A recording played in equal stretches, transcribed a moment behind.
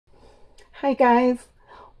Hi guys,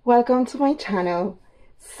 welcome to my channel.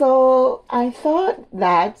 So I thought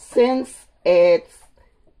that since it's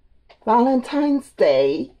Valentine's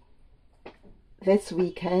Day this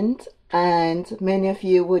weekend and many of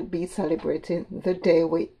you would be celebrating the day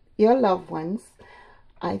with your loved ones,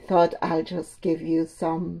 I thought I'll just give you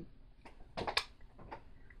some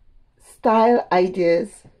style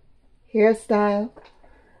ideas, hairstyle,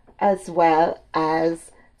 as well as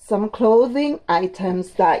some clothing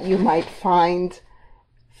items that you might find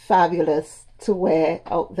fabulous to wear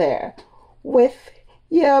out there with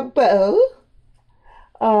your beau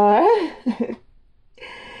or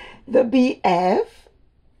the BF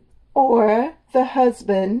or the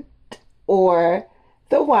husband or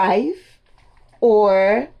the wife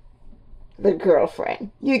or the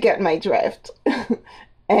girlfriend. You get my drift.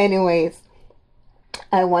 Anyways,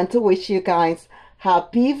 I want to wish you guys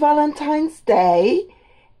happy Valentine's Day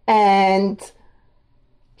and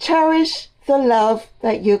cherish the love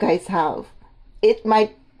that you guys have. It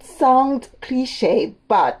might sound cliche,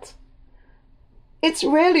 but it's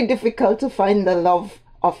really difficult to find the love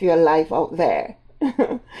of your life out there.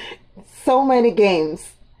 So many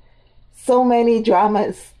games, so many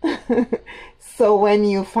dramas. So when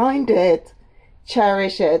you find it,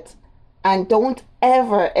 cherish it and don't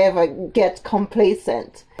ever get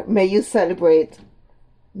complacent. May you celebrate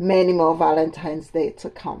many more Valentine's Day to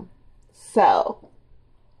come. So,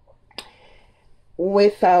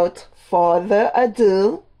 without further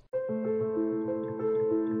ado,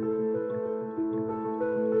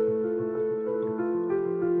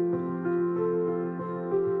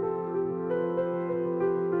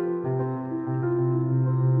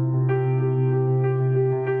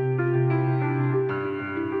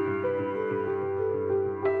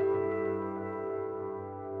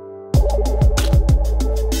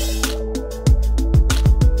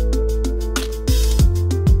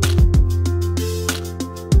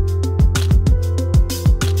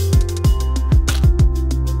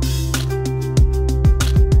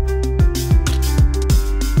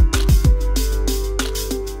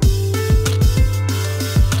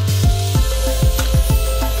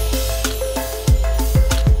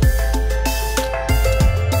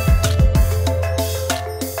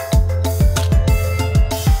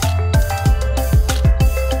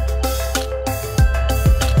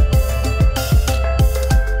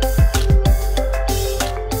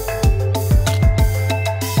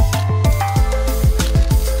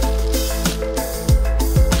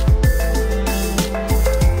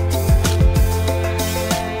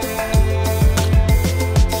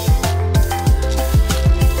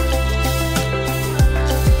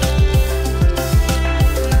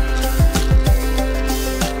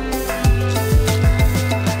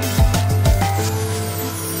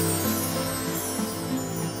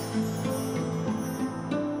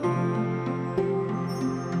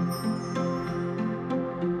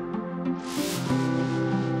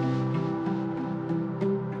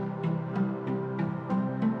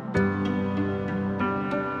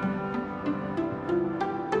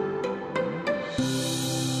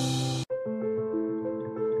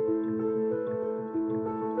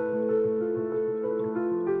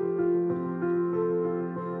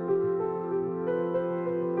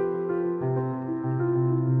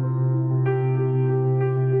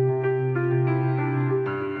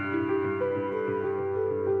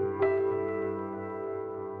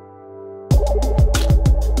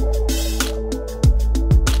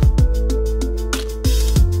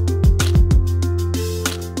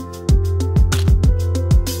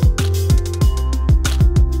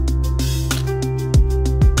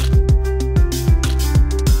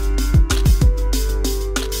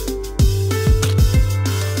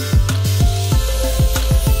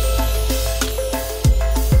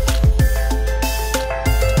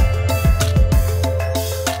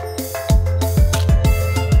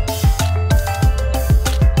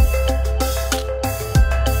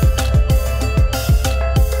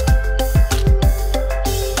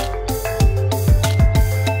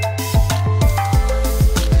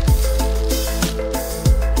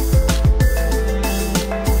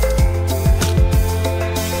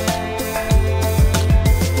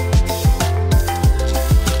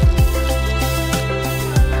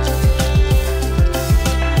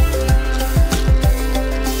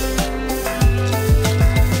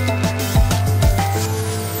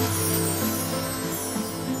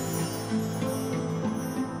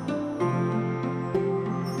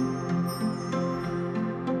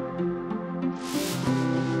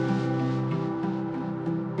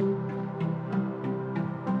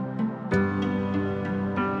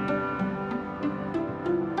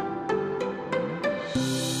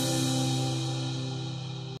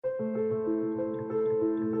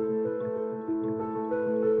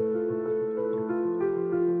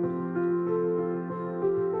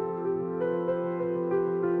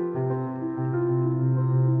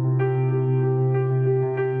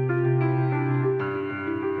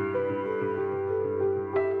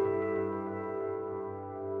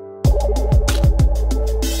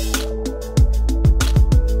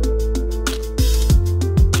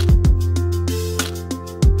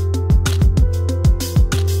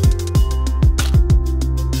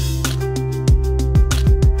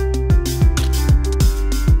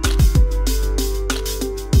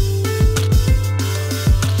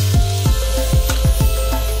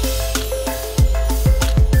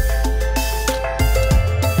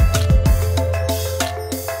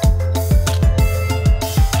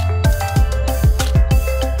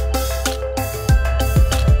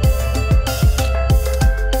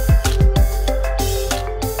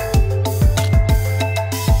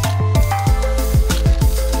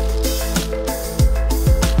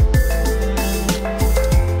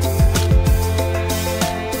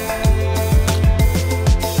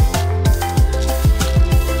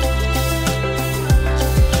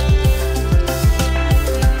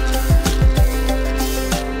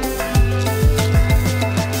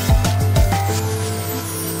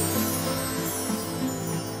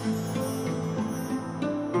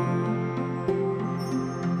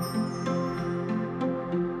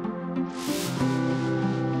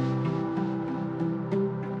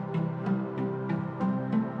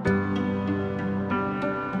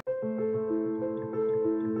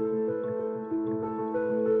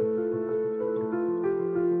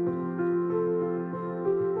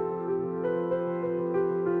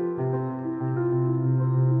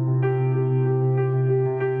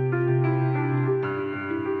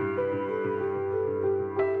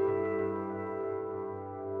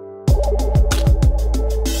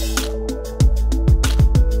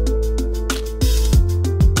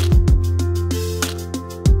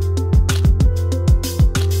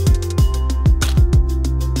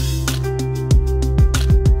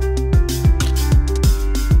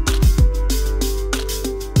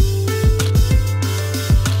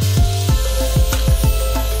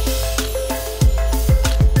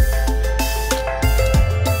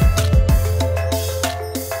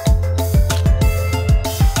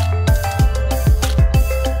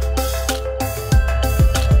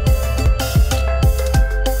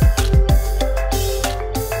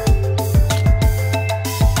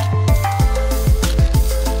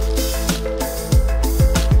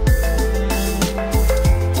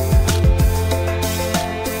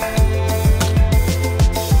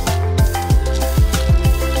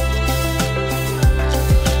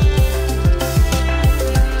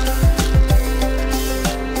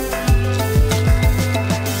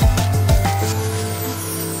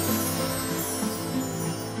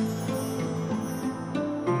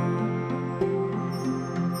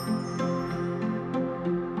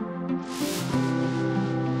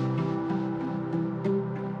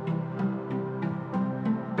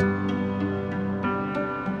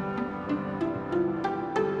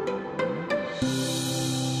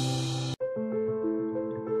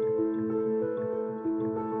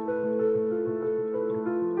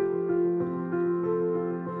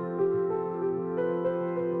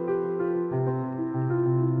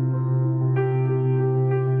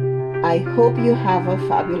 I hope you have a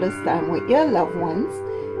fabulous time with your loved ones,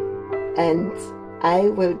 and I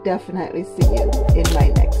will definitely see you in my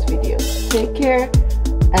next video. Take care,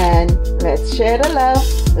 and let's share the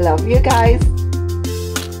love. Love you guys.